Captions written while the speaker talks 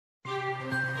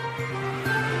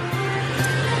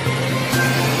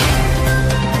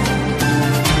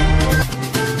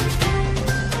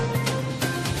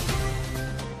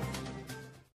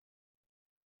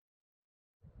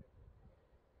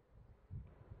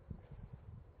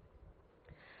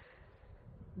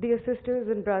Dear sisters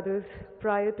and brothers,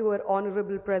 prior to our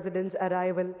Honorable President's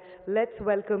arrival, let's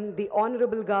welcome the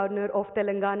Honorable Governor of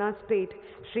Telangana State,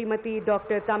 Srimati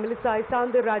Dr. Tamilisai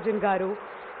Soundararajan Garu,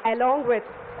 along with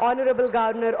Honorable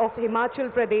Governor of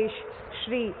Himachal Pradesh,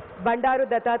 Shri Bandaru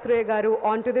Dattatreya Garu,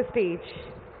 onto the stage.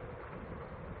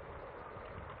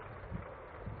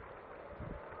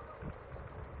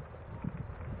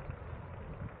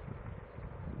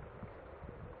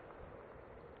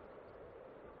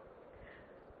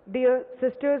 Dear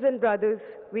sisters and brothers,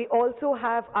 we also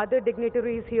have other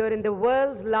dignitaries here in the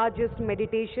world's largest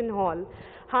meditation hall.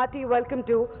 Hearty welcome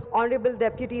to Honorable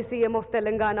Deputy CM of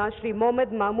Telangana, Shri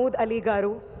Mohammad Mahmood Ali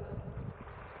Garu.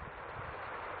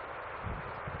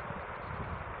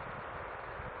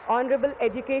 Honorable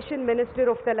Education Minister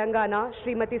of Telangana,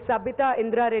 Srimati Sabita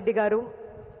Indra Reddy Garu.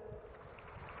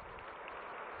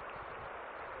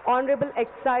 Honorable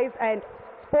Excise and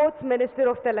Sports Minister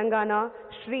of Telangana,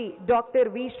 Shri Dr.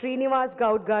 V. Srinivas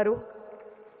Gaud Garu.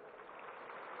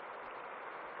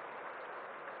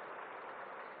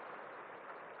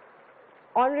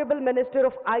 Honorable Minister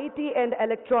of IT and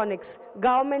Electronics,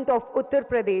 Government of Uttar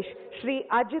Pradesh, Shri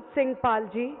Ajit Singh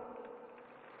Palji.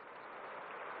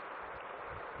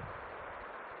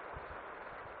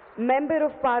 Member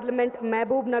of Parliament,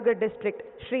 Mehboob Nagar District,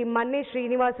 Shri Manne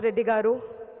Srinivas Reddy Garu.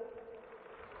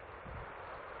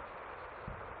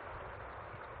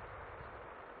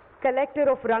 Collector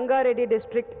of Rangareddy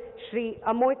District, Shri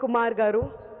Amoy Kumar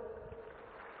Garu.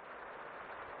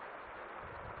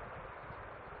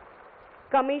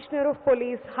 Commissioner of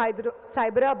Police,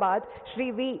 Cyberabad,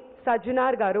 Shri V.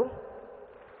 Sajjanar Garu.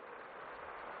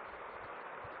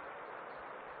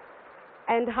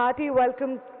 And hearty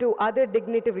welcome to other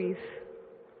dignitaries.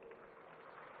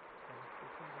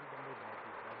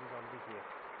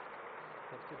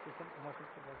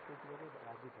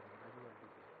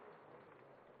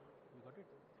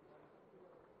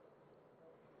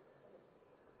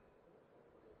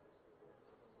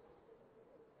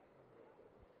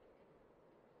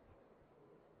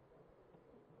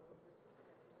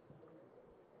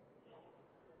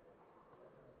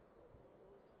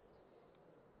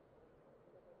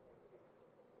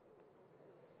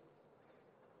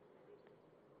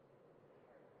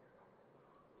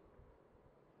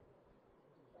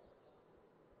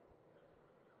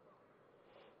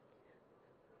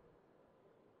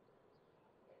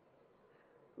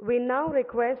 We now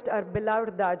request our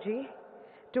beloved Daji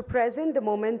to present the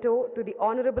memento to the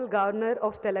Honorable Governor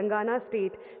of Telangana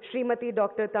State, Srimati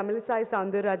Dr. Tamilisai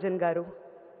Soundararajan Garu.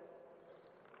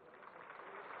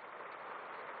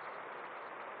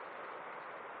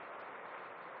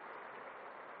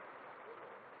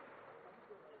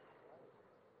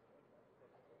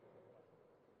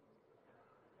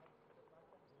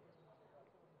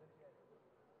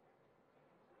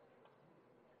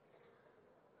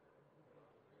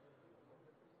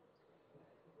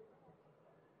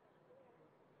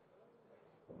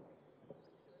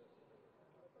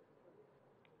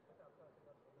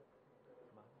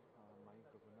 My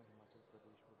governor Himachal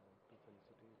Pradesh would like to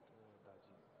felicitate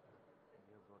Daji.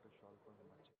 We have brought a shawl from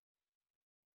Himachal.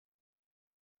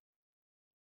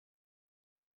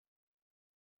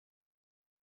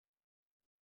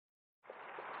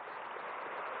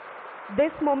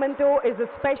 This memento is a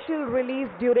special release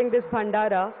during this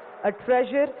Bhandara, a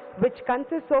treasure which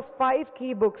consists of 5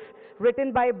 key books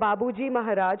written by Babuji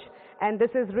Maharaj, and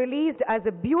this is released as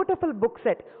a beautiful book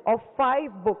set of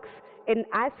 5 books in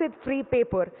acid-free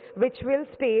paper which will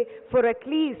stay for at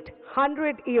least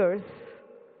 100 years.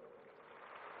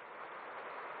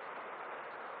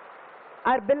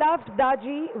 Our beloved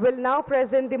Daji will now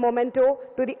present the memento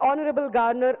to the Honorable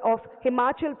Governor of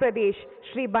Himachal Pradesh,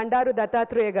 Shri Bandaru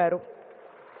Dattatreya Garu.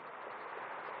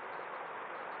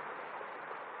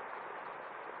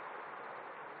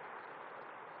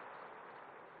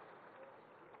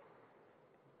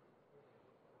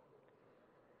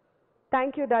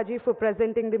 Thank you, Daji, for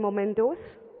presenting the mementos.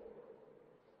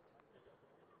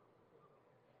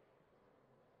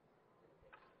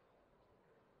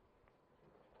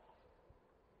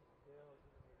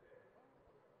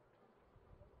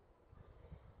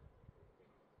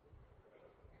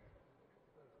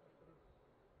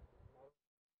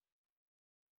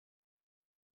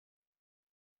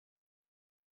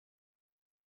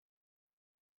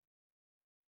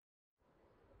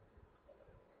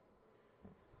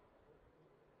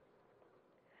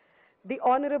 The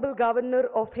Honorable Governor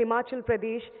of Himachal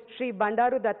Pradesh, Shri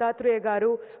Bandaru Dattatreya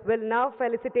Garu, will now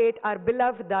felicitate our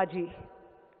beloved Daji.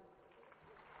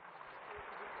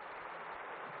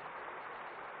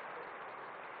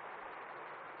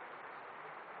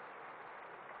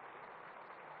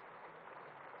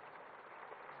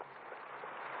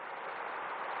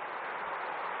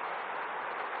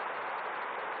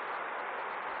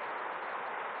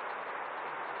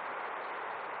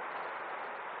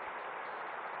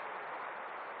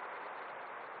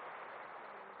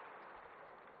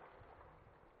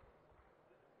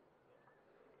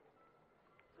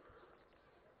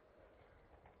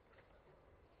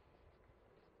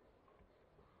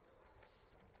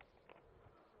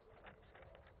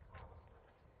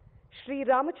 Sri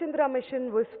Ramachandra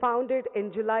Mission was founded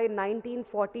in July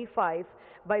 1945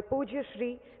 by Pujya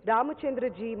Sri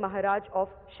Ramachandra Ji Maharaj of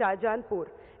Shahjahanpur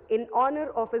in honor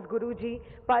of his Guruji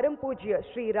Param Pujya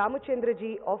Sri Ramachandra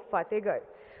Ji of Fatehgarh,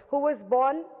 who was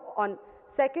born on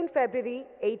 2nd February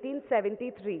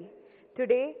 1873.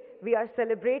 Today, we are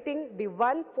celebrating the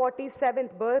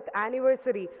 147th birth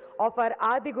anniversary of our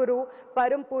Adi Guru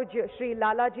Param Pujya Sri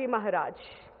Lalaji Maharaj.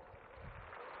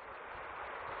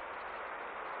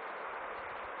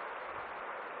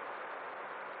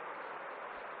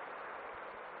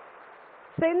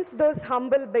 Since those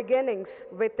humble beginnings,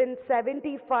 within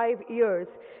 75 years,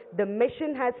 the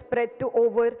mission has spread to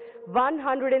over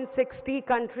 160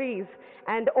 countries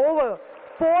and over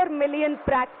 4 million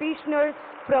practitioners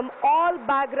from all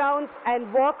backgrounds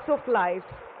and walks of life.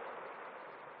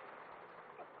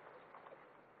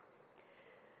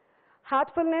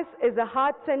 Heartfulness is a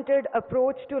heart-centered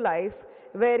approach to life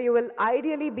where you will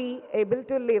ideally be able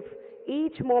to live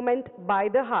each moment by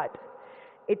the heart.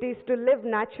 It is to live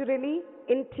naturally,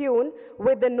 in tune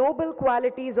with the noble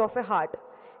qualities of a heart,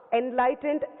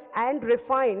 enlightened and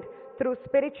refined through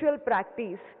spiritual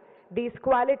practice. These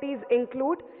qualities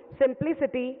include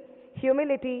simplicity,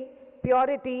 humility,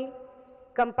 purity,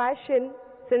 compassion,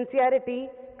 sincerity,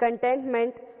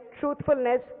 contentment,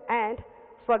 truthfulness, and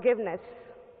forgiveness.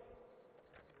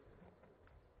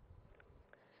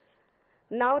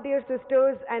 Now, dear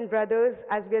sisters and brothers,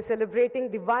 as we are celebrating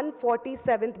the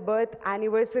 147th birth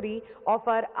anniversary of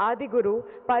our Adi Guru,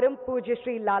 Param Pujya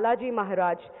Sri Lalaji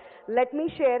Maharaj, let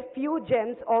me share few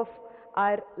gems of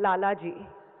our Lalaji.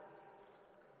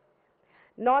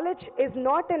 Knowledge is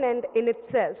not an end in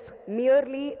itself,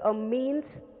 merely a means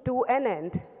to an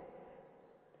end.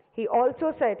 He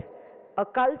also said, a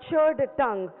cultured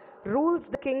tongue rules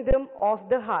the kingdom of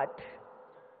the heart.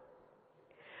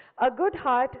 A good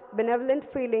heart, benevolent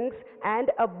feelings, and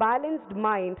a balanced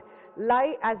mind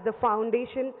lie as the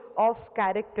foundation of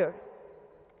character.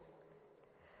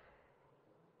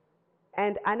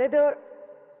 And another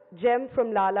gem from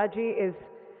Lalaji is,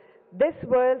 this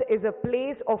world is a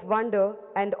place of wonder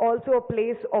and also a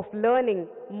place of learning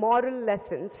moral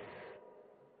lessons.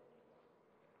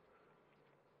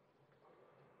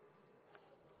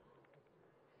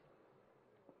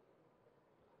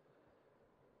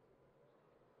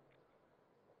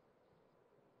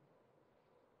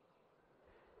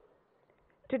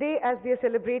 Today, as we are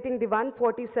celebrating the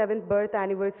 147th birth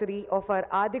anniversary of our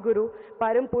Adi Guru,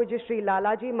 Param Pujya Sri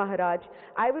Lalaji Maharaj,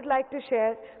 I would like to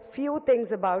share few things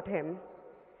about him.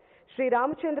 Sri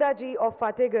Ramachandra Ji of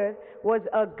Fatehgarh was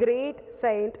a great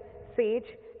saint, sage,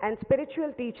 and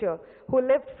spiritual teacher who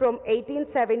lived from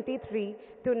 1873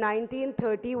 to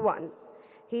 1931.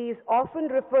 He is often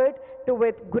referred to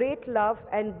with great love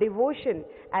and devotion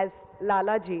as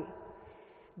Lalaji.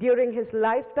 During his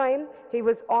lifetime, he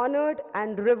was honored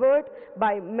and revered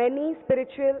by many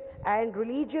spiritual and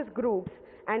religious groups,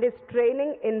 and his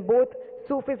training in both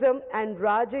Sufism and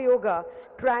Raja Yoga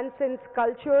transcends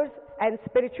cultures and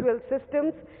spiritual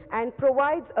systems and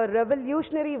provides a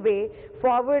revolutionary way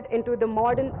forward into the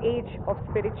modern age of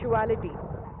spirituality.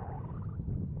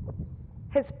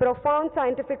 His profound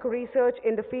scientific research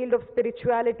in the field of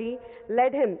spirituality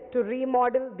led him to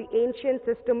remodel the ancient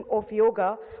system of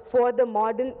yoga for the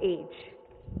modern age.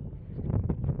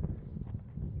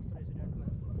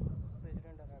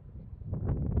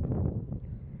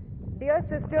 Dear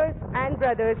sisters and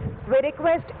brothers, we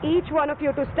request each one of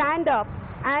you to stand up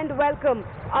and welcome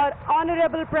our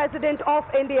Honorable President of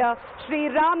India, Shri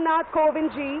Ramnath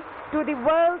Kovind Ji, to the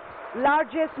world's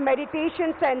largest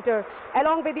meditation center,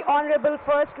 along with the Honorable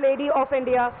First Lady of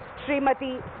India,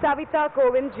 Srimati Savita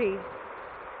Kovind Ji.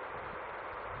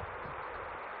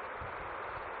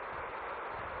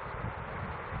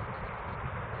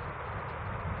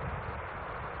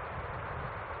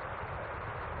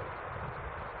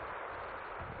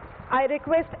 I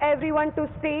request everyone to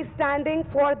stay standing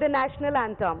for the national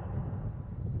anthem.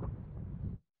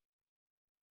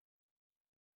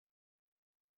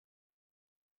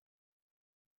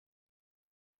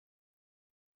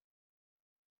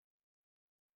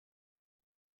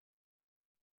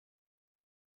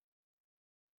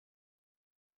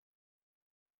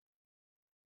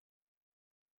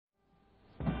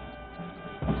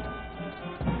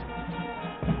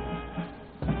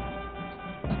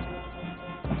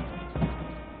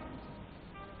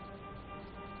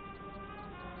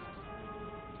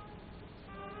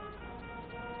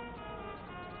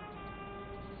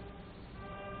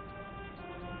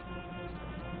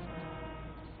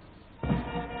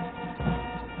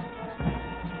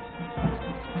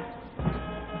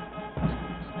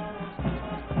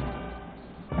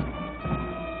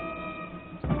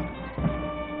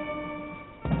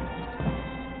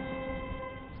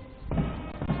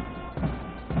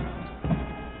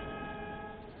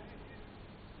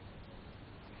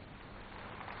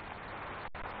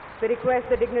 We request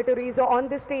the dignitaries on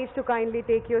the stage to kindly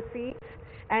take your seats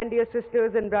and your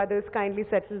sisters and brothers kindly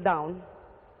settle down.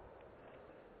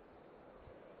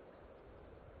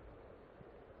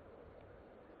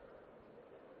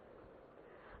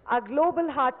 Our Global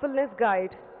Heartfulness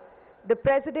Guide, the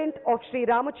President of Sri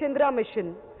Ramachandra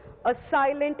Mission, a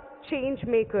silent change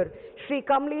maker, Sri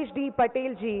Kamlesh D.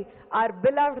 Patel ji, our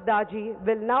beloved Daji,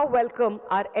 will now welcome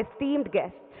our esteemed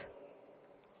guests.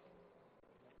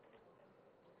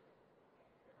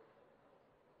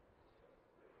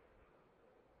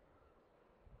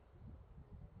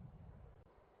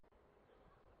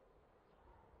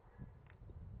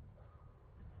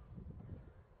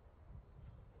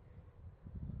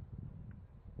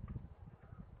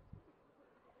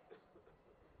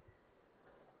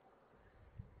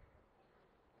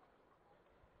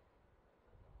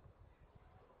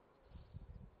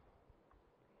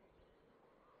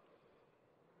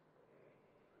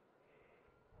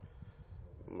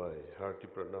 My hearty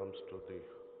pranams to the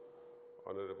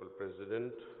Honorable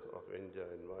President of India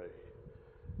and my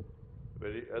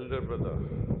very elder brother,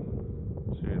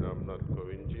 Sri Ramnath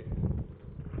Kovind ji.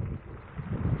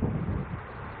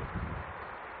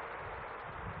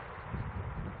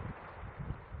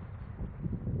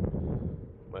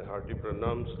 My hearty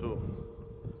pranams to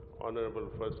Honorable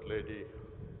First Lady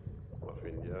of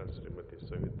India, Srimati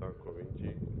Savita Kovind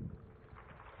ji,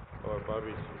 our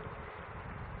Babi ji.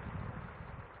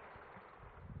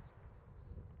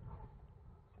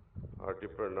 Hearty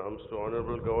pranams to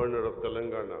Honorable Governor of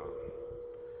Telangana,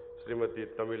 Srimati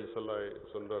Tamil Salai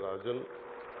Sundarajan.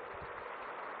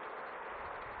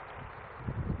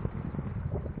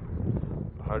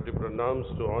 Hearty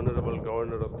pranams to Honorable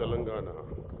Governor of Telangana,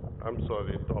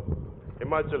 top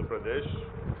Himachal Pradesh,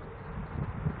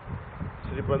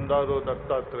 Sri Bandaro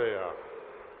Dattatreya,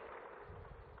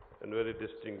 and very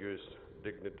distinguished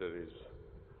dignitaries.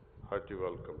 Hearty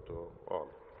welcome to all.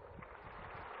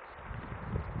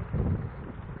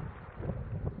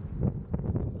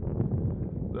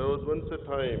 There was once a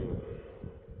time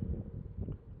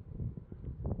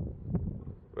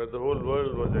where the whole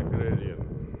world was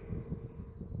agrarian.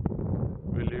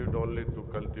 We lived only to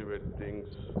cultivate things,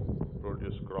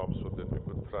 produce crops so that we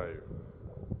could thrive.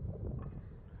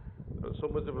 There was so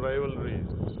much of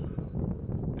rivalries.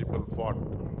 People fought.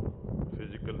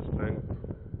 Physical strength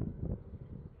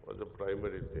was a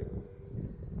primary thing.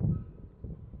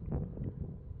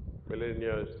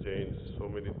 Millennia has changed, so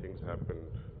many things happened.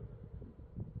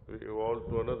 We evolved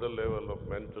to another level of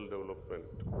mental development.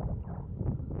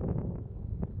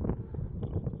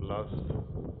 Last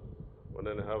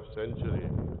 1.5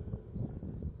 centuries,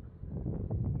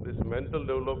 this mental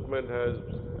development has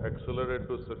accelerated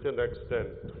to such an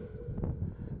extent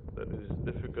that it is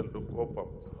difficult to cope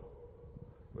up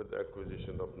with the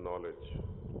acquisition of knowledge.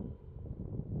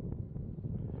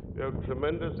 We have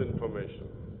tremendous information.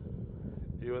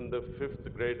 Even the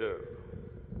 5th grader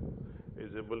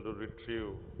is able to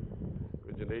retrieve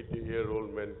which an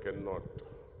 80-year-old man cannot.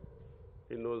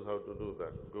 He knows how to do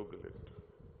that. Google it.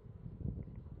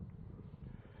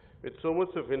 With so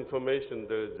much of information,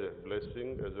 there is a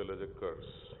blessing as well as a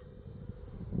curse.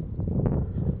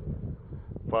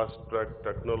 Fast-track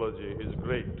technology is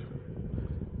great,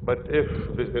 but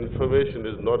if this information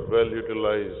is not well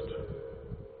utilized,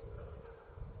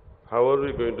 how are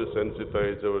we going to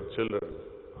sensitize our children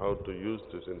how to use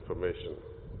this information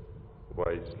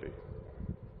wisely?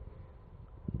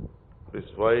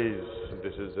 These wise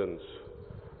decisions,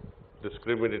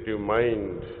 discriminative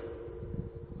mind,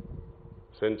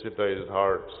 sensitized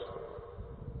hearts,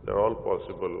 they're all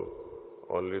possible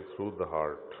only through the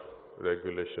heart,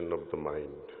 regulation of the mind.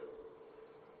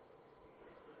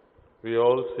 We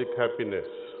all seek happiness.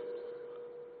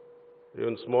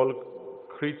 Even small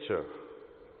creature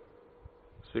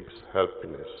seeks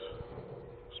happiness.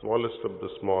 Smallest of the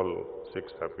small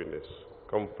seeks happiness,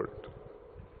 comfort.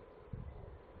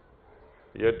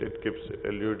 Yet it keeps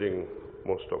eluding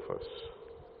most of us.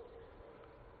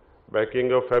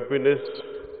 Backing of happiness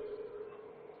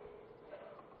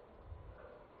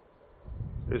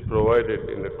is provided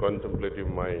in a contemplative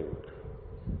mind.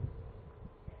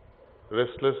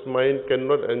 Restless mind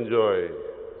cannot enjoy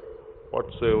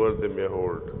whatsoever they may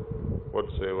hold,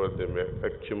 whatsoever they may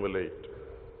accumulate.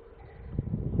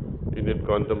 You need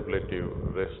contemplative,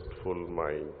 restful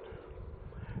mind.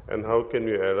 And how can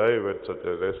you arrive at such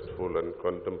a restful and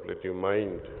contemplative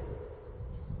mind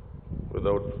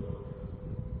without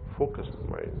focused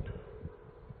mind?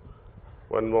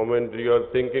 One moment you are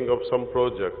thinking of some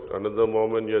project, another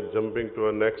moment you are jumping to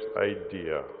a next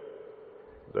idea,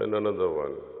 then another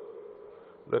one.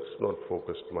 That's not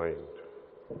focused mind.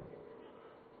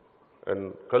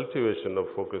 And cultivation of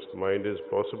focused mind is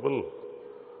possible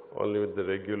only with the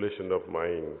regulation of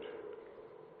mind.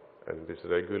 And this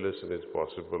regulation is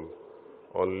possible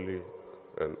only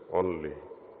and only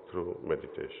through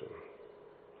meditation.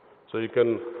 So you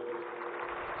can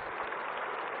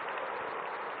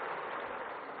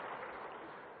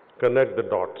connect the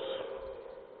dots.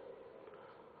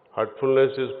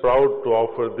 Heartfulness is proud to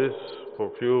offer this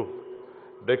for few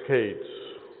decades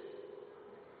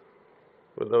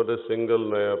without a single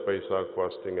naya paisa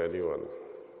costing anyone.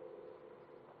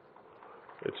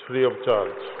 It's free of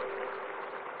charge.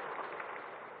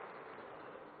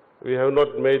 We have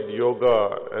not made yoga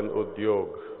an udyog,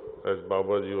 as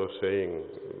Babaji was saying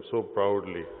so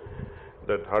proudly,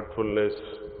 that heartfulness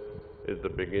is the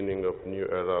beginning of new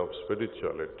era of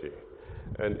spirituality.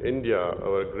 And India,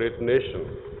 our great nation,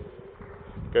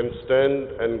 can stand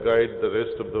and guide the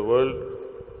rest of the world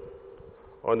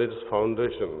on its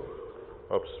foundation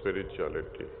of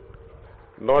spirituality,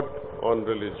 not on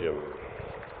religion.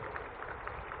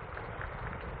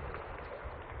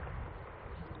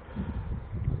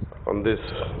 On this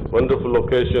wonderful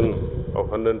occasion of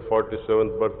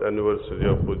 147th birth anniversary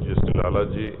of Pujya Sri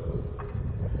Lalaji,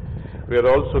 we are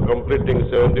also completing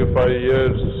 75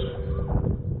 years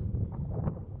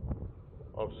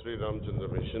of Sri Ramchandra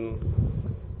Mission,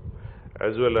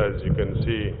 as well as you can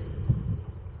see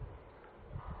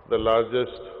the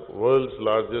world's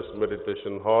largest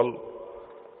meditation hall.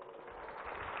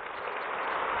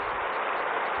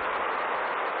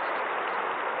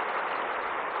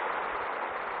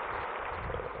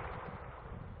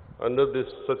 Under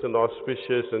such an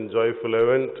auspicious and joyful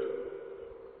event,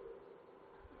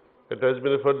 it has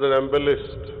been further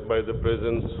embellished by the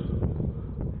presence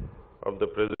of the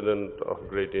President of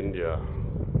Great India.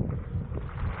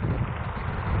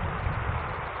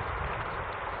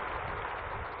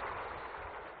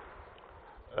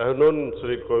 I have known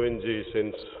Sri Kovind ji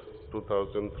since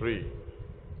 2003.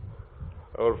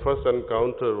 Our first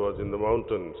encounter was in the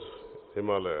mountains,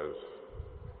 Himalayas,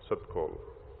 Satkol.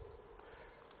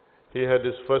 He had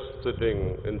his first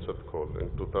sitting in Satkol in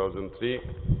 2003.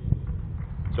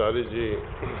 Chariji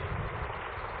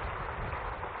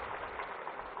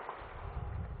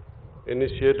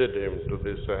initiated him to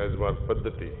this Sahajmat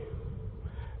Paddhati,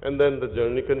 and then the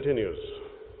journey continues.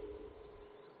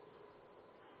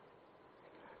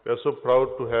 We are so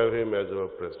proud to have him as our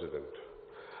president.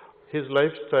 His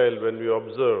lifestyle, when we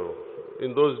observe,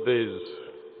 in those days,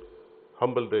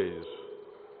 humble days,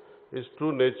 his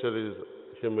true nature is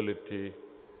humility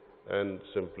and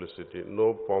simplicity.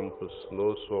 No pompous,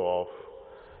 no show-off.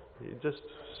 He's just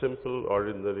simple,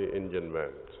 ordinary Indian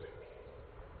man.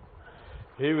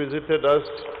 He visited us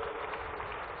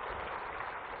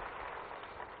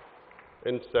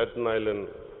in Staten Island,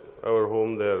 our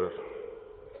home there,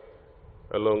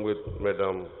 along with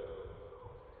Madam.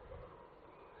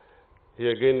 He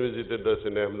again visited us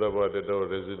in Ahmedabad at our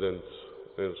residence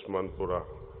in Usmanpura,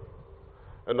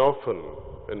 and often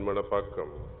in Manapakkam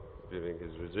during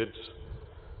his visits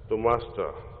to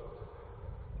Master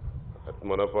at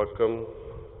Manapakkam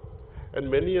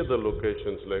and many other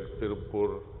locations like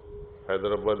Tirupur,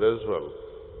 Hyderabad as well,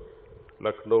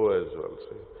 Lucknow as well.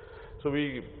 So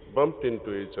we bumped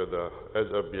into each other as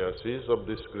abhyasis of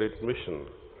this great mission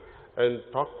and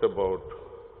talked about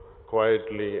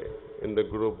quietly in the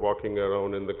group walking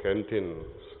around in the canteens.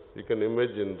 You can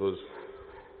imagine those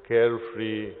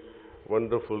carefree,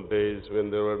 wonderful days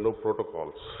when there were no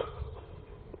protocols.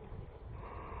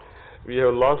 We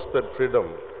have lost that freedom.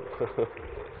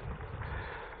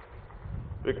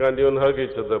 We can't even hug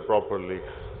each other properly.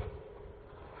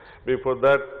 Before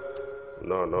that,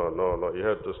 no, you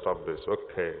have to stop this.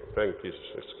 Okay, thank you,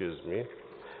 excuse me.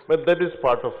 But that is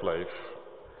part of life,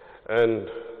 and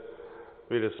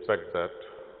we respect that.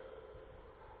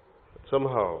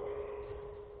 Somehow,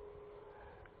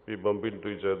 we bump into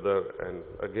each other, and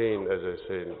again, as I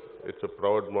said, it's a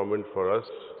proud moment for us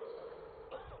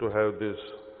to have this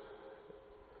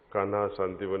Kanha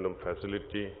Vanam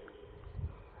facility.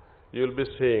 You will be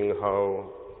seeing how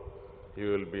he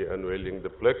will be unveiling the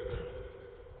plaque.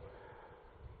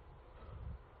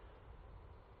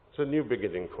 It's a new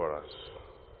beginning for us.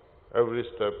 Every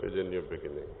step is a new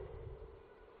beginning.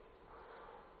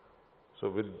 So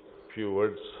with few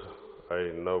words,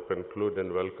 I now conclude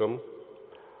and welcome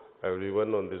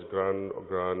everyone on this grand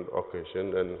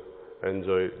occasion and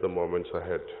enjoy the moments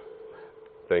ahead.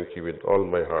 Thank you with all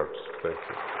my heart. Thank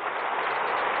you.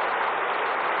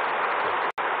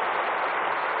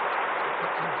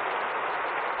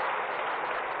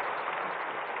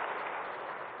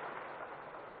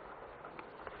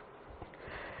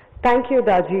 Thank you,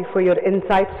 Daji, for your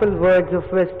insightful words of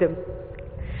wisdom.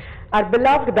 Our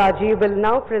beloved Daji will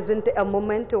now present a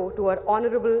memento to our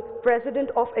Honorable President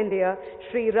of India,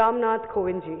 Shri Ramnath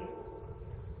Kovind ji.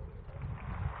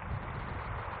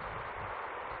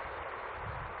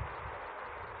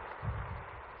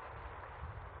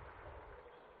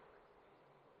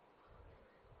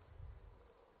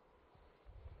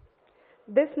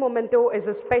 This memento is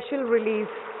a special release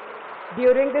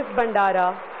during this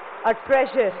Bandara, a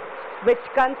treasure which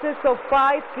consists of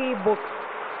 5 key books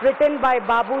written by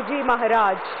Babuji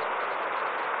Maharaj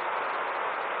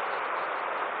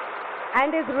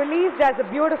and is released as a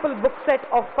beautiful book set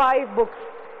of 5 books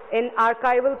in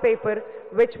archival paper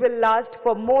which will last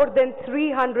for more than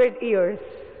 300 years.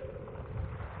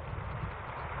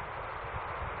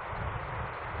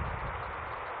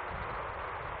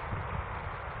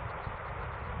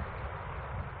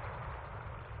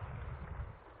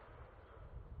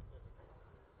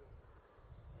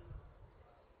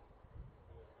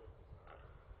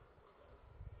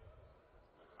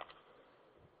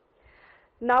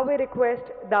 Now we request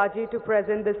Daji to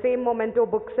present the same memento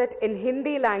book set in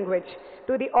Hindi language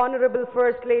to the Honorable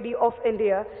First Lady of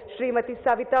India, Srimati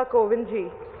Savita Kovind ji.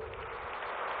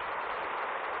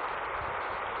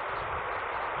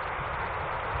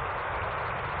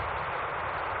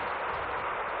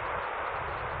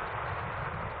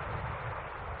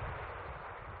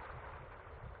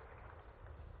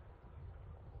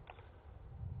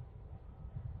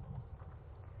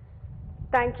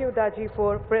 Thank you, Daji,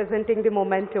 for presenting the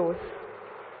mementos.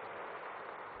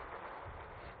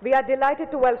 We are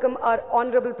delighted to welcome our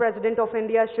Honorable President of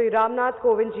India, Shri Ramnath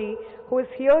Kovind ji, who is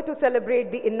here to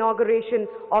celebrate the inauguration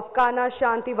of Kanha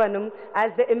Shanti Vanam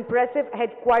as the impressive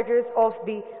headquarters of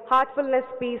the Heartfulness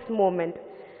Peace Movement.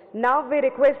 Now we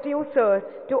request you, sir,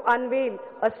 to unveil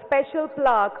a special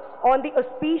plaque on the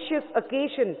auspicious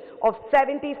occasion of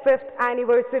 75th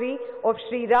anniversary of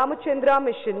Sri Ramachandra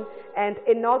Mission and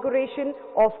inauguration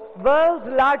of world's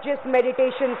largest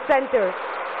meditation center,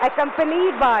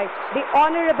 accompanied by the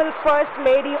Honorable First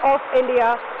Lady of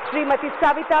India, Srimati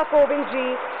Savita Kovind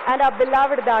ji, and our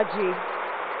beloved Daji.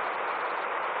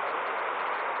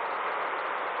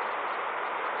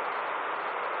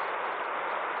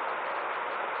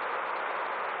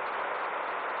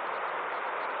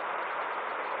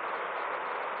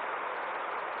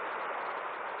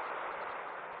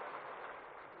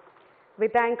 We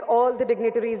thank all the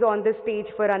dignitaries on this stage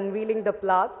for unveiling the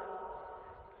plaque.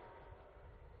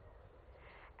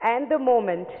 And the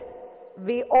moment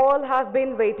we all have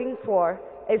been waiting for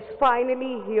is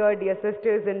finally here, dear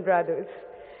sisters and brothers.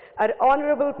 Our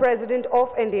Honorable President of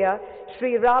India,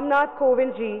 Shri Ramnath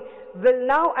Kovind ji, will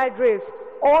now address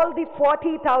all the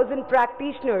 40,000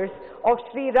 practitioners of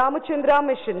Sri Ramachandra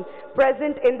Mission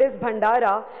present in this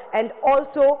Bhandara, and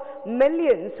also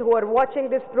millions who are watching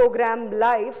this program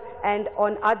live and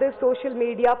on other social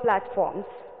media platforms.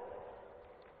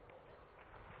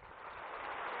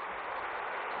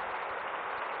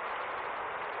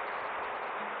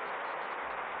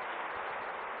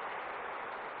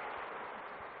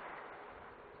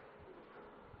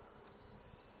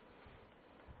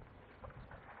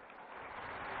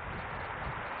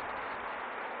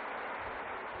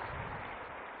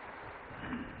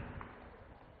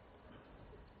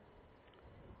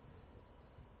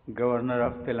 Governor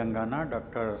of Telangana,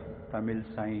 Dr. Tamil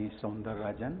Sai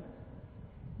Soundararajan,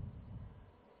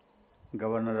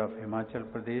 Governor of Himachal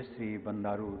Pradesh, Sri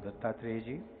Bandaru Dattatreya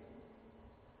ji,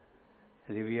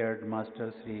 revered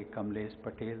Master Sri Kamlesh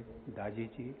Patel Daji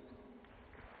ji,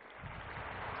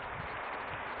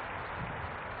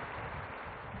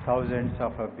 thousands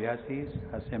of Abhyasis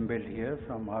assembled here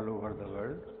from all over the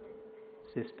world,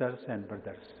 sisters and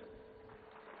brothers.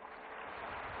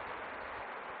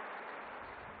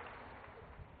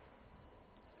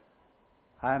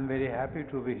 I am very happy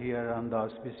to be here on the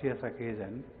auspicious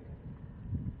occasion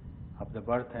of the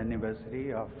birth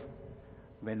anniversary of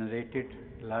venerated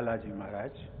Lalaji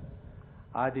Maharaj,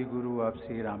 Adi Guru of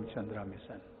Sri Ramchandra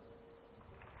Mission.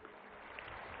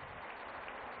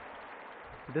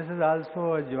 This is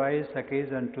also a joyous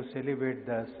occasion to celebrate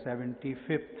the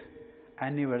 75th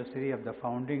anniversary of the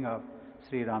founding of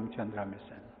Sri Ramchandra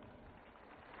Mission.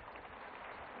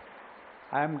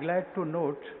 I am glad to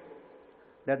note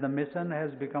that the mission has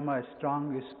become a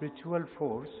strong spiritual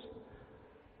force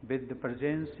with the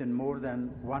presence in more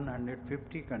than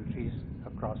 150 countries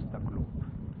across the globe.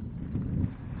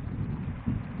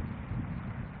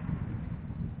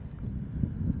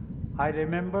 I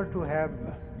remember to have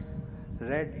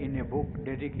read in a book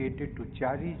dedicated to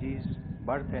Chariji's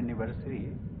birth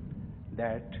anniversary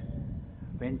that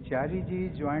when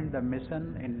Chariji joined the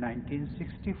mission in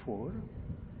 1964,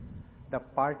 the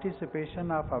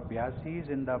participation of Abhyasis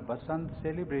in the Basant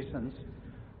celebrations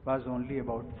was only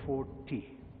about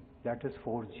 40, that is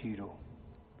 40.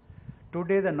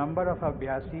 Today the number of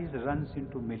Abhyasis runs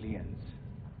into millions.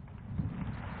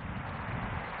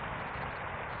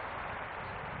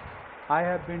 I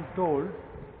have been told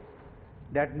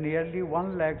that nearly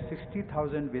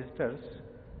 160,000 visitors,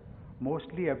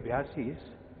 mostly Abhyasis,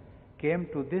 came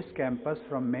to this campus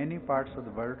from many parts of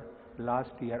the world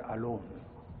last year alone.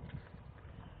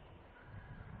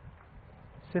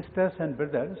 Sisters and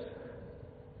brothers,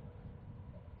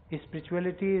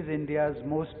 spirituality is India's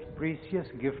most precious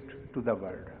gift to the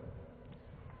world.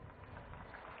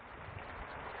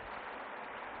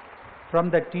 From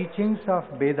the teachings of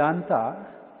Vedanta,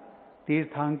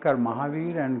 Tirthankar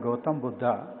Mahavir and Gautam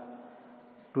Buddha,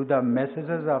 to the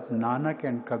messages of Nanak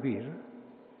and Kabir,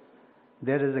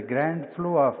 there is a grand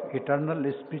flow of eternal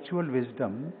spiritual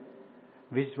wisdom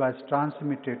which was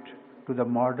transmitted to the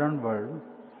modern world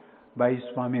by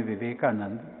Swami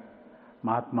Vivekananda,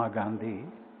 Mahatma Gandhi,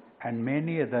 and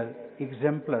many other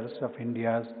exemplars of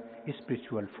India's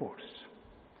spiritual force.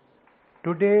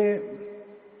 Today,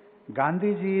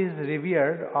 Gandhiji is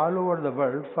revered all over the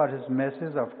world for his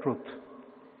message of truth,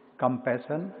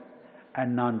 compassion,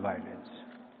 and non-violence.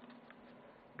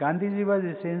 Gandhiji was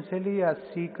essentially a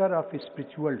seeker of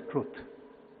spiritual truth.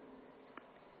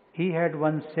 He had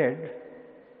once said,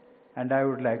 and I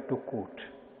would like to quote,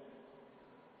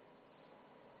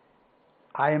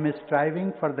 "I am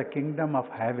striving for the kingdom of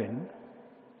heaven,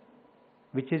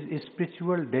 which is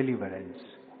spiritual deliverance.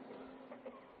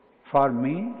 For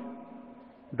me,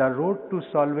 the road to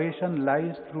salvation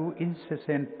lies through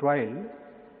incessant toil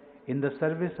in the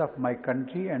service of my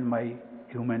country and my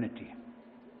humanity."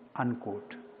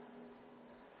 Unquote.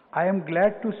 I am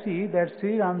glad to see that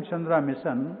Sri Ramchandra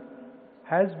Mission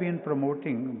has been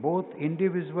promoting both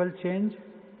individual change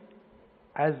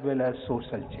as well as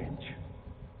social change.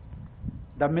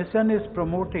 The mission is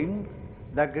promoting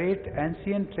the great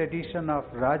ancient tradition of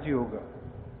Raj Yoga,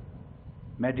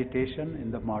 meditation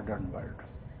in the modern world.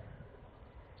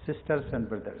 Sisters and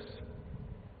brothers,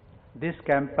 this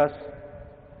campus,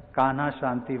 Kanha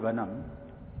Shanti Vanam,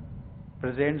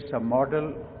 presents a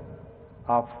model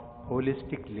of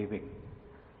holistic living.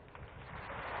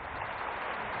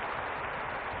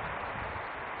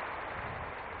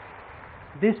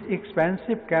 This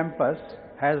expansive campus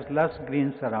has lush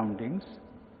green surroundings,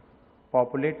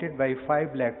 populated by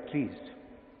 5 lakh trees.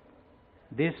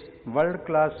 This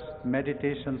world-class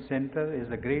meditation center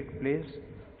is a great place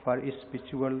for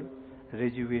spiritual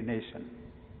rejuvenation.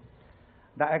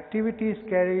 The activities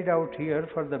carried out here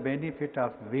for the benefit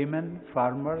of women,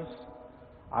 farmers,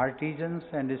 artisans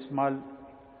and small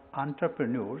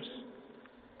entrepreneurs,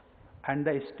 and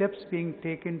the steps being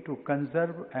taken to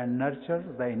conserve and nurture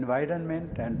the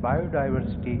environment and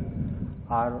biodiversity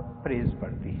are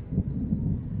praiseworthy.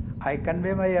 I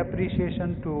convey my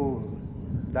appreciation to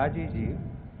Daji ji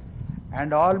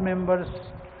and all members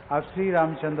of Sri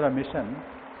Ramchandra Mission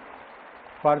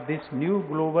for this new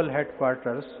global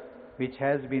headquarters which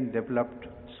has been developed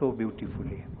so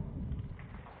beautifully.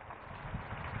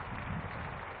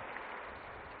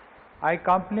 I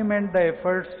compliment the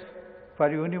efforts for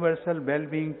universal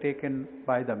well-being taken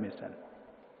by the mission.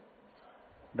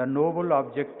 The noble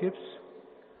objectives,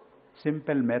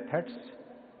 simple methods,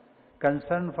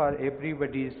 concern for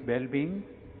everybody's well-being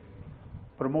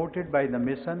promoted by the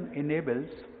mission enables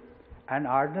an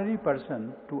ordinary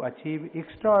person to achieve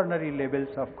extraordinary levels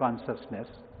of consciousness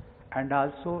and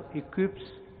also equips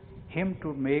him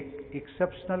to make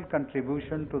exceptional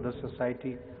contribution to the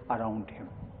society around him.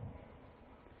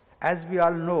 As we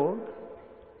all know,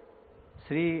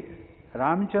 Sri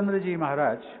Ramchandra Ji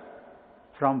Maharaj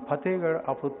from Fatehgarh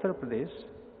of Uttar Pradesh,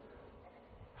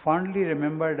 fondly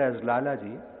remembered as Lala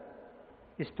Ji,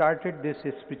 started this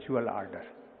spiritual order.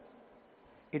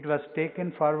 It was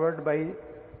taken forward by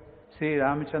Sri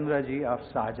Ramchandra Ji of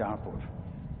Shahjahanpur,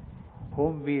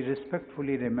 whom we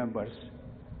respectfully remember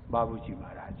Babuji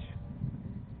Maharaj.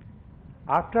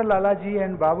 After Lala Ji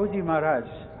and Babuji Maharaj,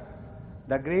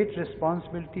 the great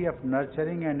responsibility of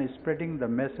nurturing and spreading the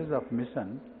message of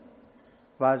mission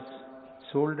was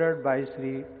shouldered by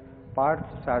Sri Parth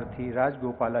Sarthi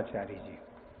Rajgopalachari Ji.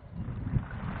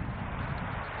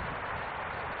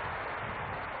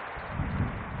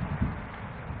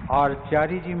 Or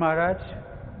Chari Ji Maharaj,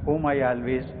 whom I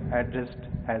always addressed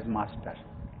as Master.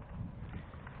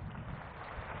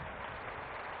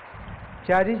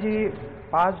 Chari Ji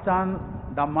passed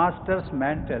on the Master's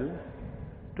mantle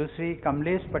to Sri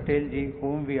Kamlesh Patel Ji,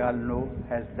 whom we all know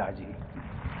as Daji.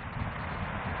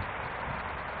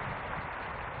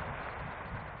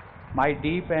 My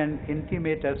deep and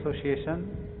intimate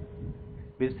association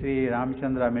with Sri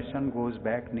Ramchandra Mission goes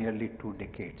back nearly 2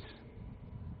 decades.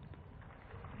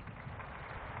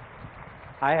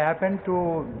 I happen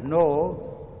to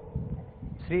know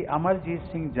Sri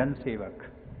Amarjit Singh Jansevak,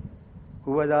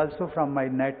 who was also from my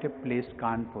native place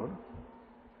Kanpur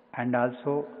and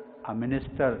also a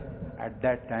minister at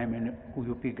that time in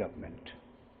UP government.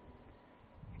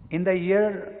 In the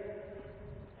year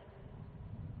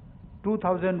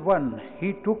 2001,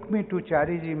 he took me to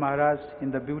Chariji Maharaj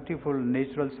in the beautiful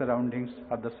natural surroundings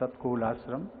of the Satkul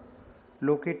Ashram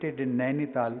located in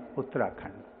Nainital,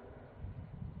 Uttarakhand.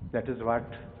 That is what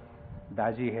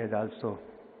Daji has also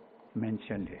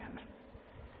mentioned here.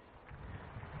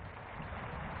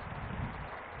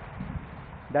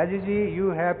 Daji ji, you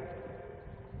have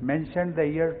mentioned the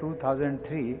year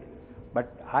 2003,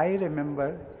 but I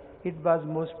remember it was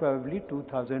most probably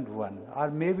 2001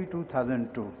 or maybe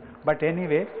 2002. But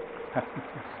anyway,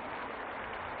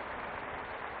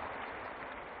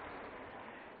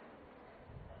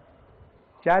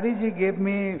 Chariji gave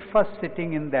me first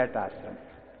sitting in that ashram.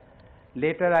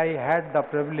 Later I had the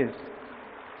privilege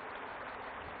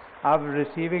of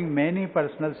receiving many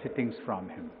personal sittings from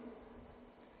him.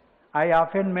 I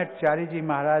often met Chariji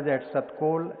Maharaj at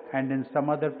Satkol and in some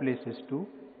other places too.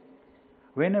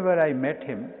 Whenever I met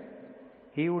him,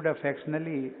 he would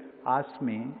affectionately ask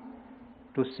me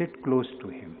to sit close to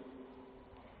him.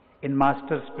 In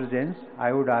Master's presence,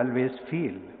 I would always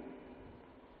feel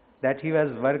that he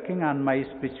was working on my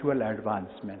spiritual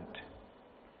advancement.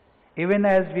 Even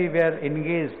as we were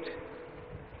engaged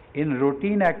in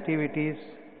routine activities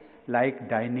like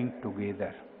dining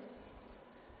together.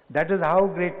 That is how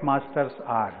great masters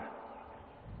are.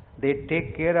 They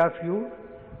take care of you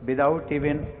without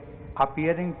even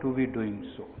appearing to be doing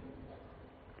so.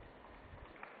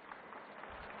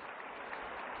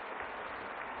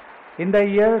 In the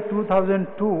year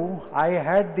 2002, I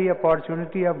had the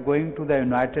opportunity of going to the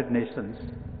United Nations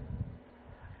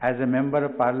as a member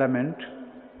of Parliament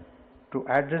to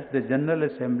address the General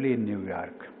Assembly in New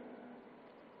York.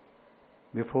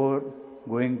 Before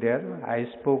going there, I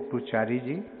spoke to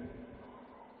Chariji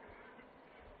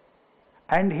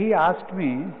and he asked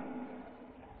me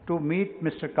to meet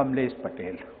Mr. Kamlesh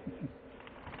Patel.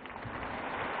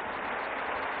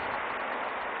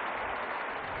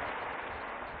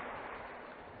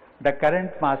 The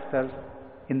current master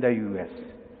in the US.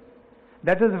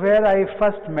 That is where I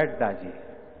first met Daji.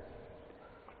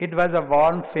 It was a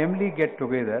warm family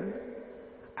get-together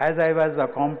as I was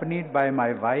accompanied by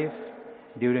my wife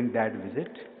during that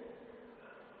visit.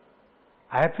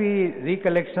 Happy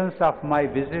recollections of my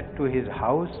visit to his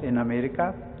house in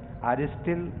America are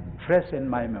still fresh in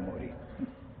my memory.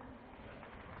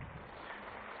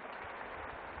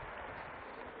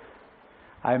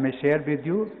 I may share with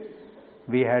you,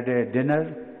 we had a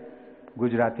dinner,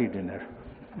 Gujarati dinner.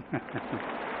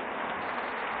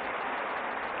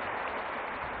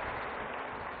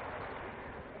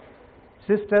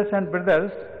 Sisters and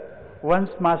brothers, once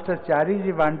Master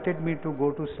Chariji wanted me to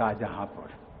go to Shahjahanpur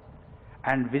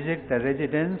and visit the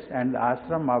residence and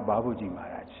ashram of Babuji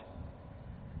Maharaj.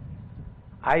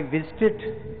 I visited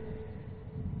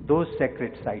those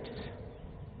sacred sites.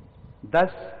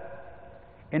 Thus,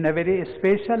 in a very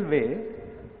special way,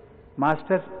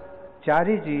 Master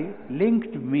Chariji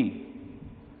linked me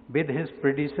with his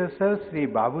predecessor Sri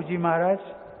Babuji Maharaj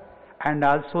and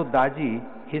also Daji,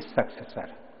 his successor.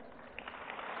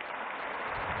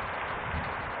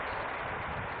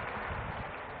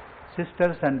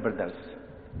 Sisters and brothers,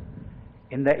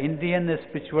 in the Indian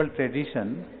spiritual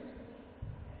tradition,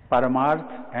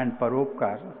 Paramarth and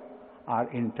Paropkar are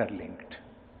interlinked.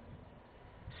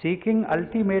 Seeking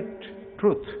ultimate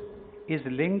truth is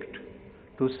linked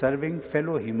to serving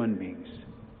fellow human beings.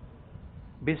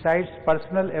 Besides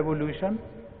personal evolution,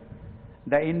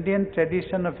 the Indian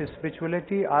tradition of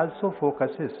spirituality also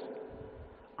focuses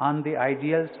on the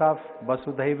ideals of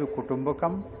Vasudhaiva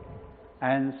Kutumbakam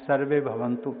and Sarve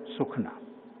Bhavantu Sukhna.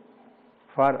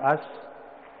 For us,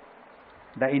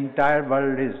 the entire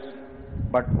world is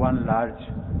but one large,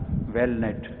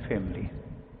 well-knit family.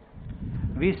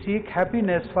 We seek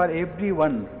happiness for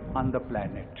everyone on the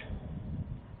planet.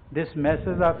 This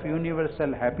message of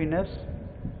universal happiness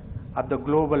of the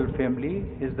global family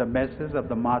is the message of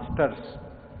the masters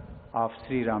of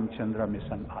Sri Ramchandra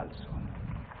Mission also.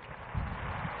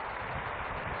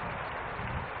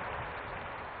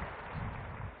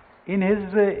 In his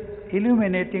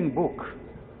illuminating book,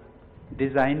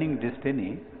 Designing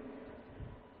Destiny,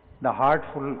 The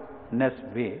Heartfulness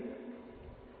Way,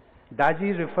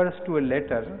 Daji refers to a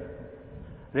letter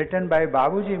written by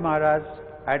Babuji Maharaj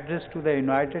addressed to the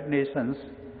United Nations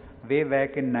way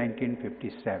back in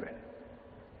 1957.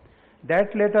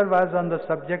 That letter was on the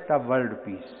subject of world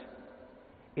peace.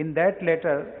 In that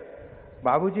letter,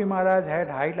 Babuji Maharaj had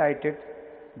highlighted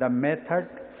the method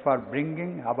for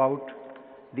bringing about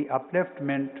the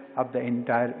upliftment of the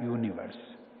entire universe.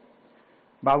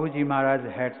 Babuji Maharaj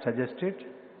had suggested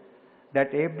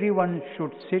that everyone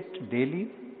should sit daily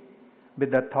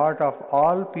with the thought of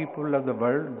all people of the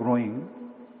world growing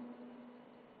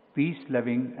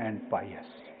peace-loving and pious.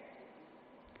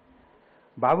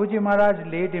 Babuji Maharaj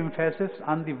laid emphasis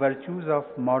on the virtues of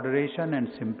moderation and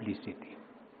simplicity.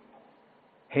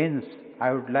 Hence,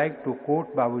 I would like to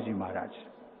quote Babuji Maharaj.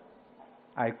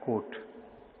 I quote,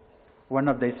 "One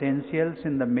of the essentials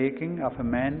in the making of a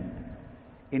man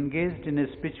engaged in a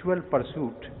spiritual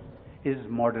pursuit is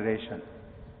moderation.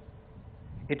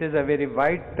 It is a very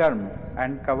wide term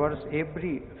and covers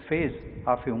every phase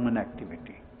of human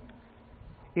activity.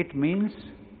 It means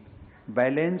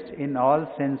balance in all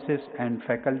senses and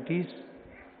faculties,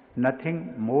 nothing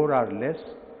more or less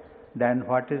than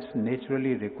what is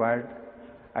naturally required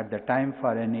at the time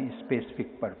for any specific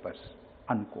purpose."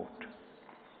 Unquote.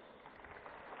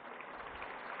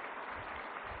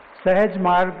 Sahaj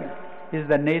Marg is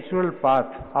the natural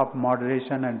path of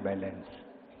moderation and balance.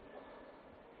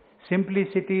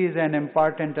 Simplicity is an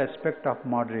important aspect of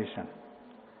moderation.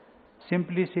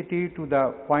 Simplicity to the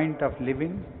point of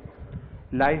living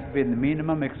life with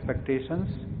minimum expectations,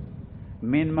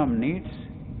 minimum needs,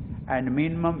 and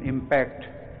minimum impact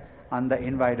on the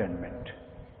environment.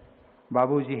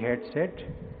 Babuji had said,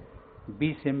 "Be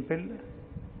simple,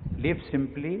 live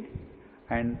simply,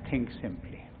 and think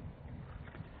simply."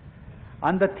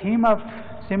 On the theme of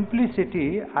simplicity,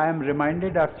 I am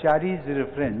reminded of Chari's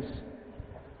reference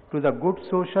to the good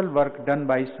social work done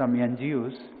by some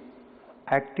NGOs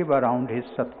active around his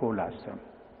Satkol ashram.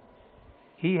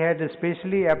 He had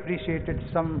especially appreciated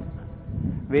some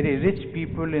very rich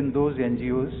people in those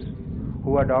NGOs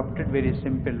who adopted very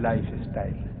simple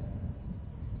lifestyle.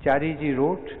 Chariji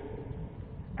wrote,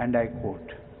 and I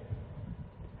quote,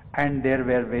 "And there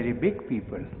were very big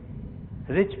people,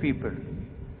 rich people,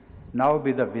 now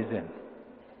with a vision.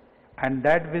 And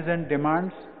that vision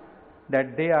demands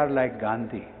that they are like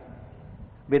Gandhi,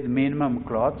 with minimum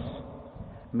clothes,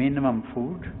 minimum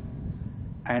food,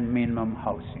 and minimum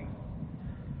housing."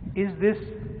 Is this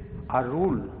a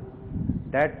rule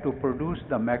that to produce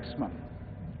the maximum,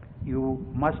 you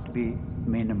must be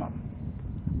minimum?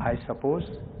 I suppose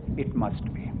it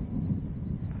must be.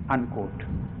 Unquote.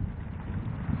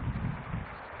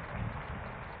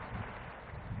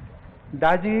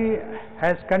 Daji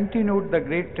has continued the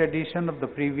great tradition of the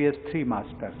previous three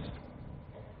masters,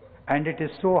 and it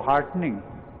is so heartening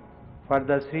for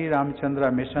the Sri Ramchandra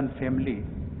Mission family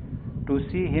to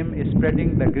see him spreading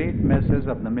the great message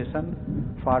of the mission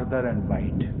farther and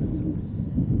wide.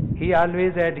 He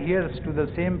always adheres to the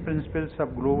same principles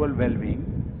of global well-being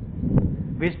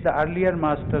which the earlier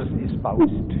masters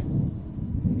espoused.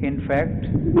 In fact,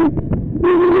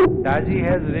 Daji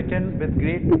has written with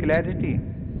great clarity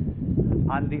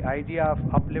on the idea of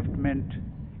upliftment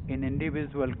in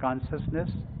individual consciousness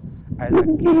as a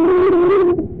key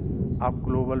of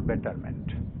global betterment.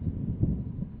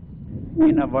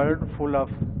 In a world full of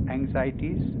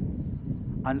anxieties,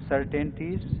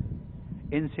 uncertainties,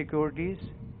 insecurities,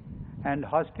 and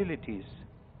hostilities,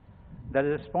 the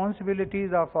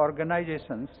responsibilities of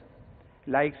organizations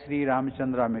like Sri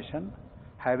Ramchandra Mission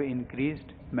have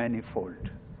increased manifold.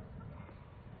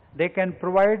 They can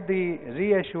provide the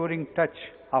reassuring touch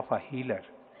of a healer.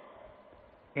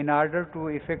 In order to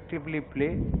effectively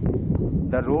play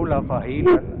the role of a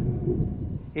healer,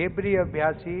 every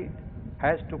Abhyasi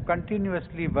has to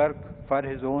continuously work for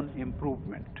his own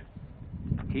improvement.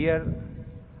 Here,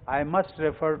 I must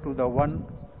refer to the one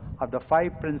of the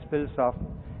 5 principles of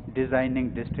designing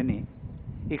destiny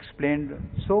explained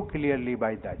so clearly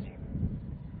by Daji.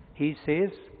 He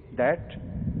says that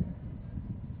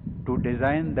to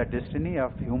design the destiny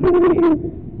of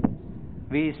humanity,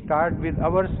 we start with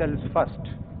ourselves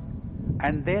first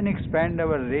and then expand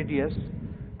our radius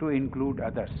to include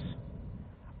others.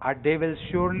 A day will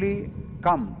surely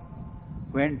come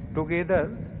when together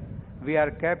we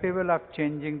are capable of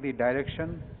changing the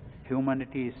direction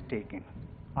humanity is taking.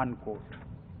 Unquote.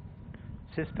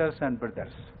 Sisters and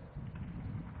brothers,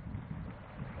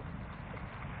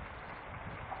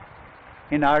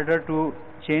 in order to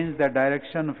change the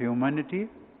direction of humanity,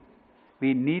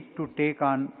 we need to take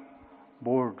on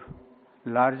board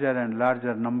larger and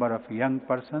larger number of young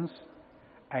persons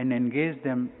and engage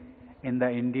them in the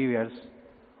endeavors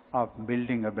of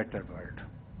building a better world.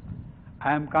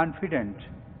 I am confident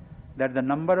that the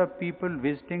number of people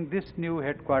visiting this new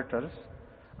headquarters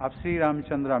of Sri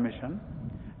Ramchandra Mission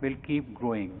will keep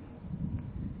growing.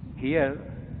 Here,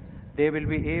 they will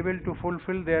be able to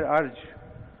fulfill their urge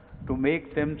to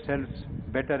make themselves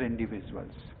better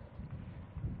individuals.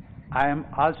 I am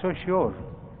also sure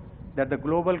that the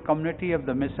global community of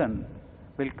the mission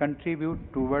will contribute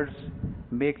towards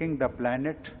making the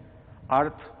planet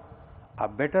Earth a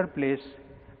better place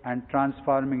and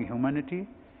transforming humanity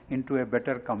into a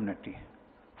better community,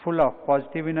 full of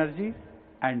positive energy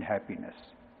and happiness.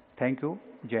 Thank you.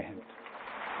 Jai Hind.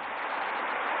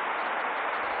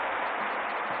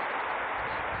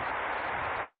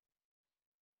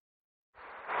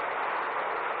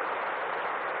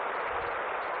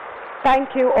 Thank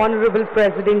you, Honorable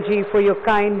President Ji, for your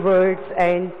kind words,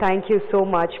 and thank you so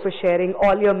much for sharing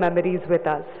all your memories with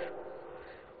us.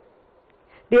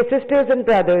 Dear sisters and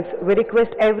brothers, we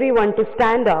request everyone to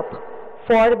stand up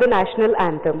for the national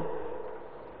anthem.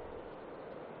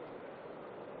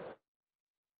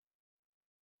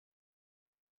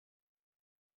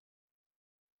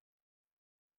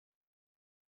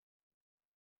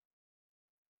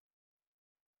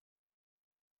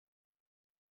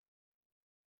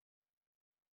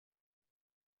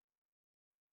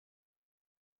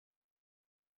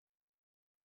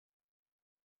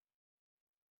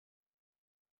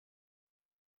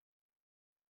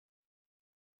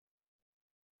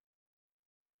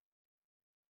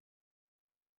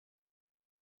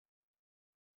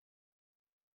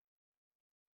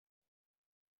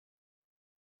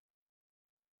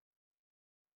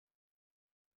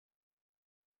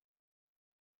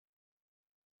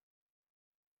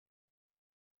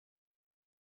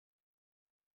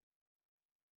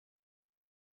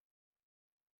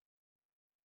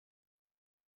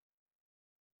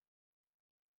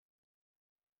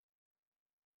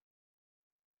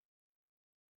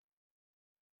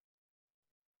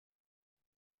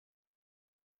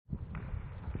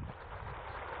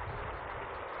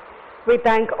 We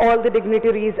thank all the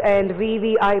dignitaries and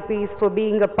VVIPs for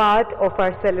being a part of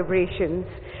our celebrations.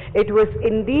 It was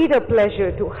indeed a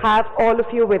pleasure to have all of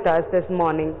you with us this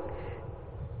morning.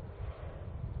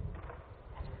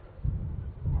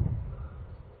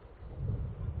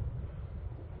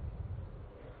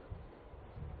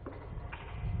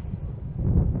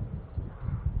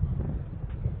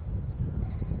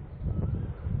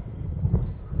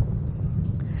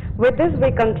 With this,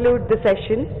 we conclude the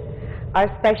session. Our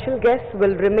special guests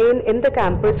will remain in the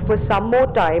campus for some more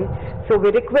time, so we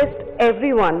request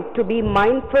everyone to be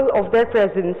mindful of their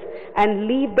presence and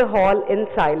leave the hall in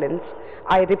silence.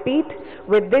 I repeat,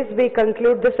 with this we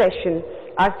conclude the session.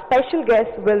 Our special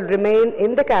guests will remain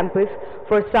in the campus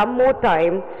for some more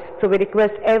time, so we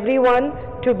request everyone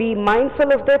to be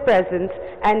mindful of their presence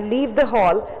and leave the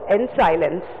hall in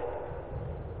silence.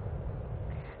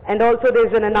 And also there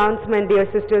is an announcement, dear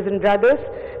sisters and brothers.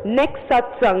 Next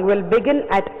satsang will begin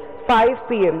at 5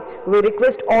 p.m. We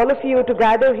request all of you to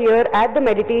gather here at the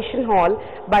meditation hall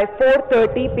by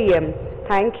 4:30 p.m.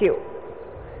 Thank you.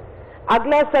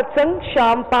 अगला सत्संग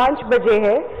शाम 5 बजे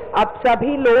है. अब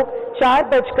सभी लोग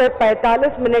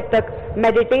 4:45 तक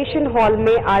meditation hall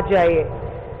में आ जाइए.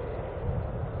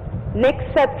 నెక్స్ట్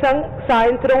సత్సంగ్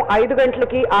సాయంత్రం 5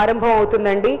 గంటలకి ఆరంభం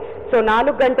అవుతుందండి. సో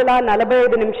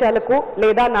 4:45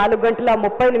 లేదా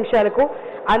 4:30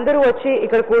 అందరూ వచ్చి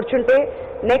ఇక్కడ కూర్చుంటే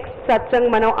నెక్స్ట్ సత్సంగ్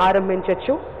మనం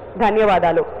ఆరంభించవచ్చు.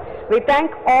 ధన్యవాదాలు. We thank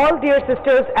all dear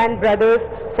sisters and brothers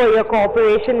for your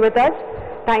cooperation with us.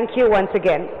 Thank you once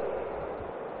again.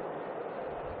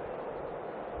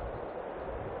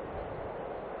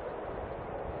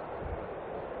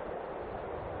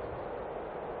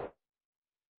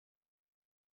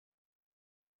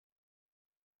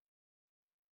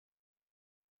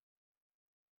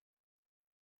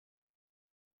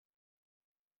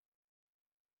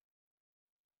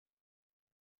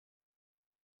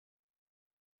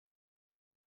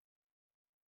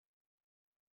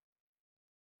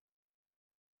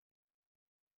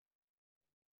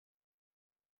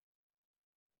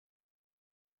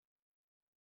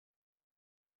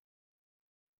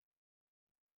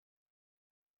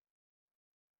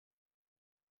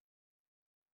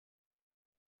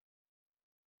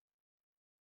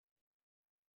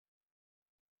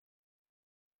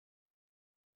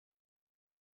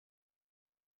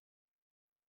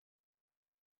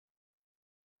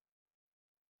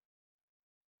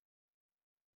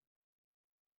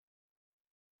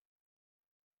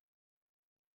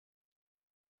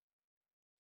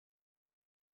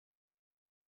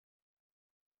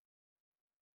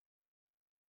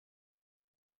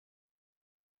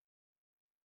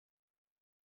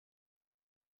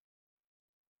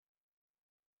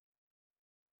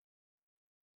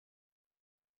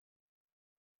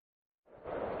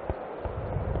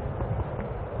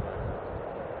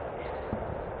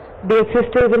 Dear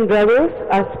sisters and brothers,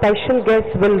 our special guests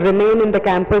will remain in the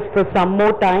campus for some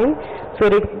more time. So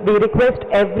we request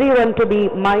everyone to be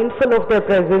mindful of their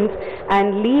presence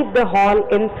and leave the hall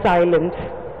in silence.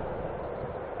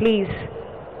 Please.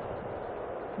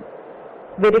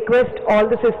 We request all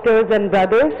the sisters and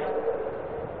brothers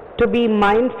to be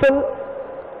mindful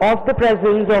of the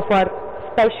presence of our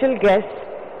special guests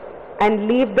and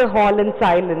leave the hall in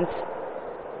silence.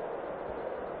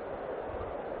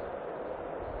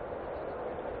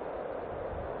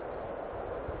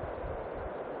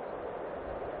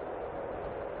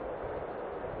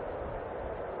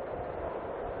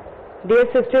 Dear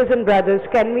sisters and brothers,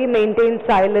 can we maintain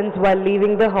silence while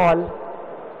leaving the hall?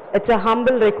 It's a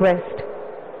humble request.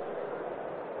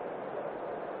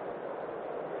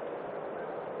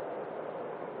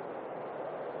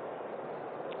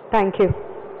 Thank you.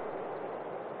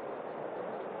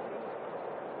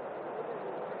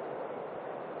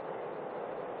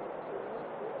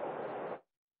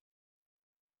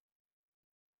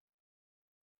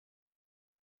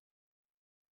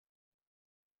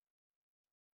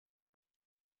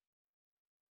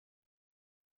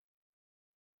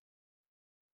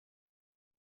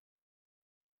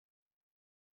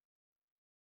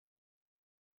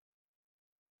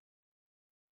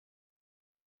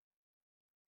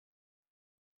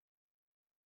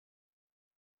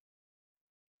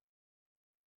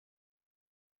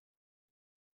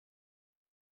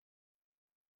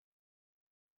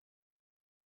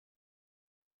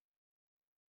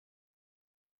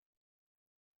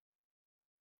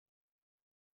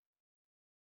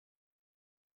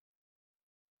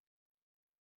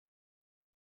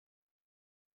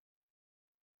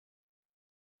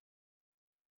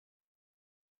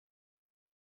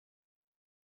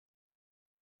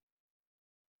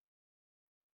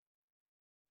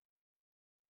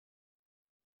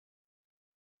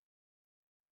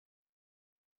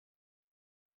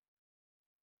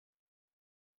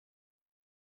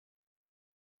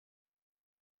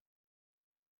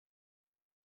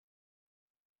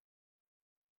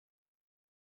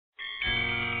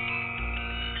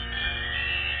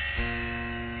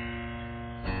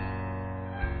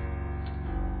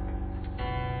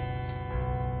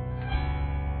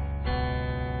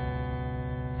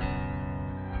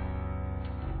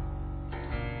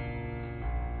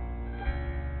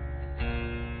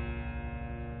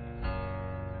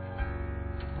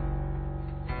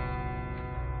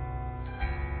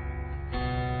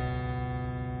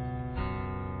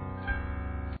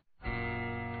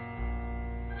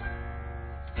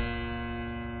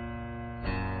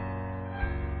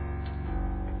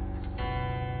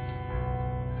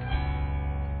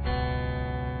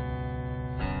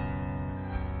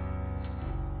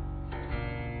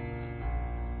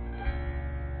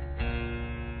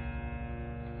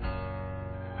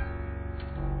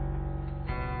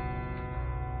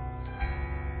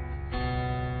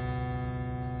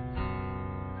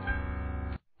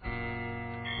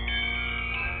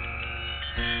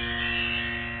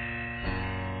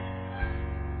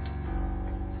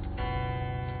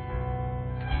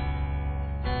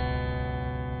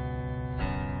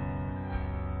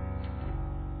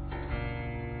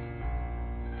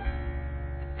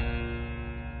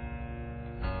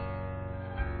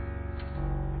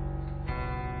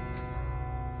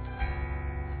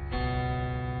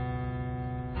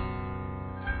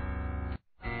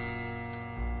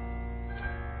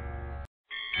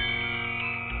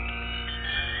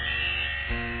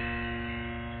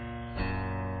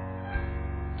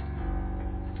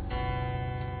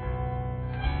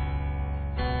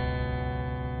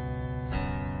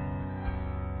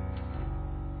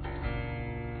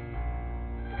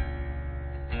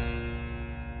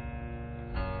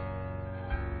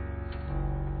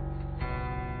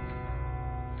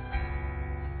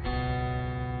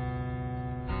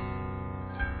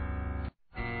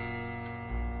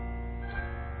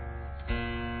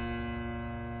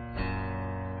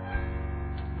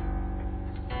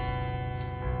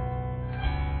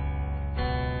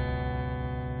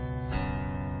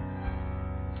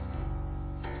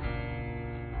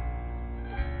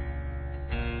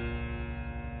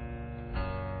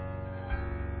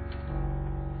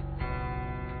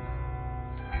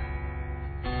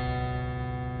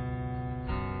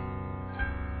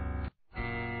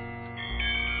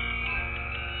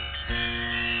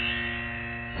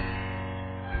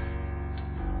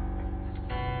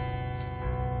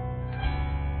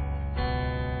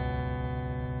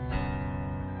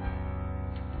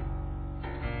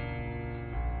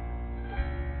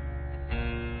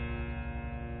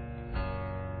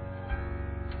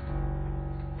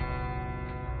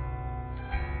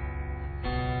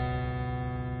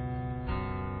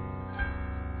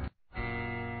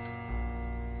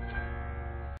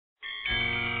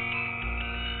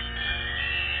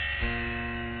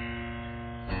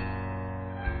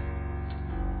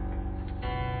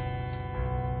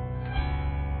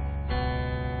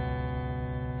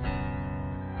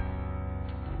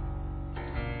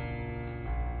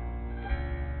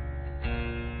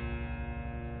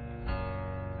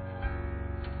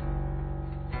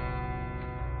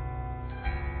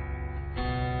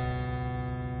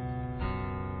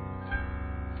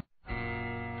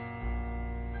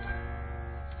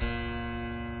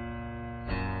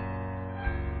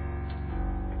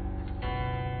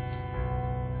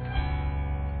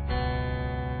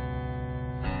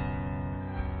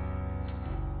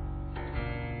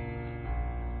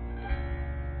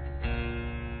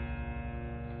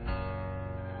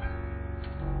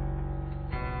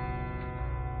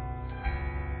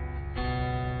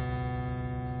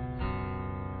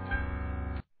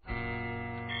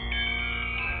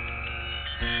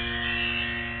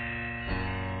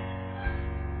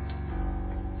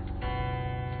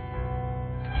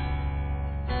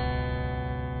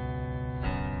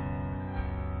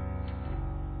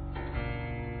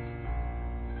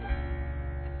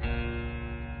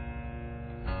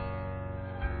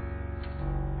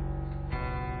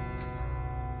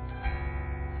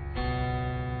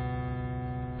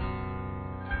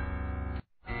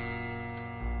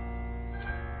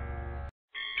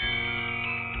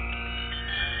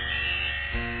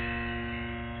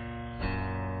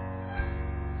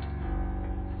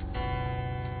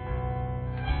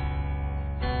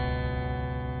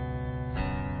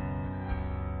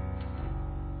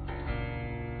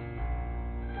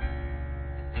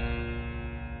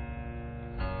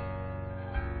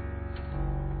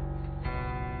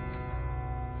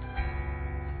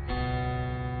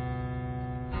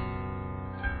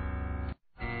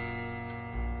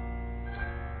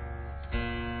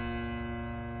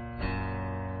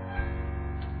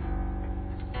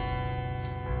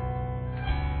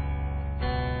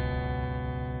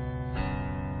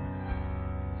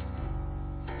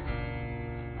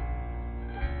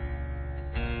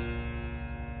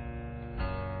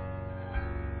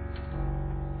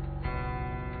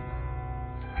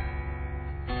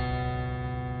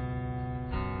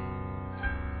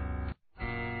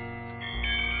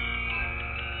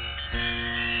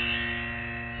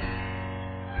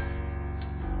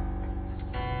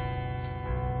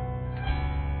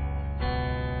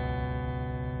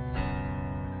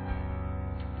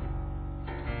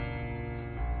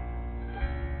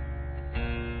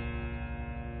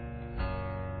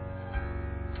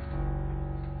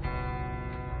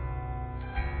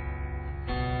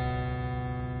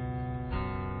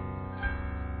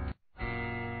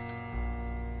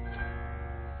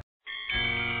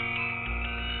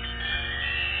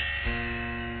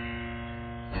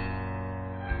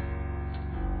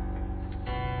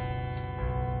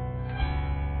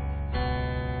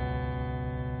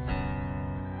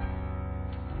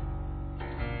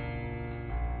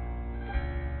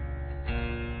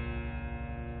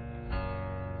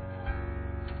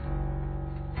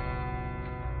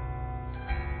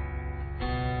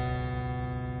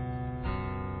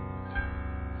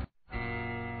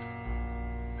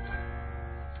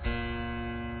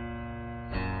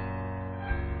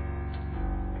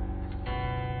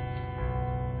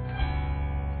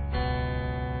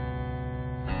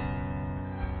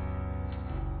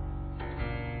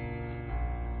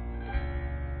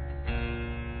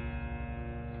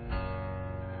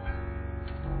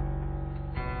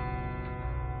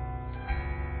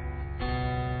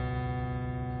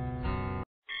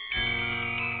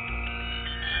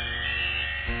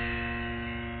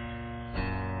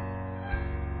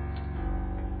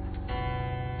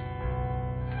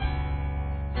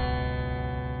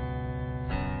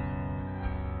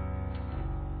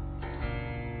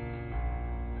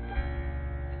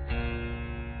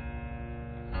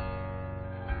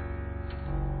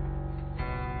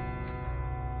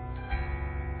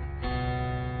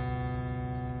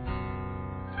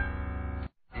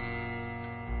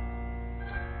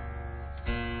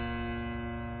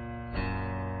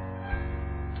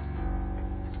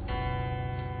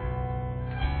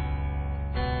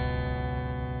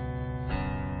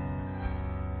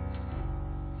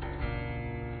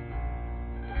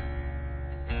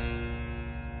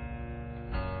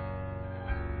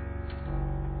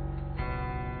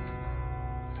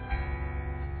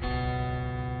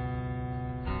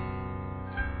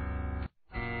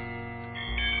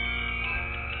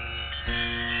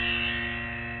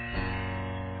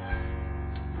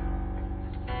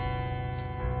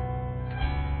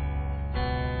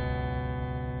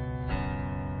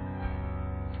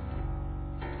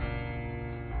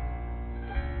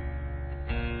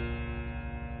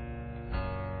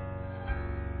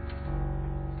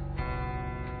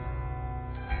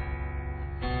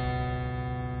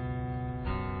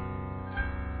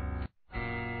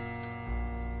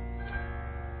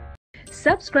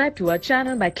 Subscribe to our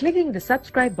channel by clicking the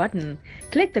subscribe button.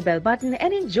 Click the bell button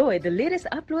and enjoy the latest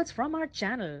uploads from our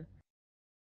channel.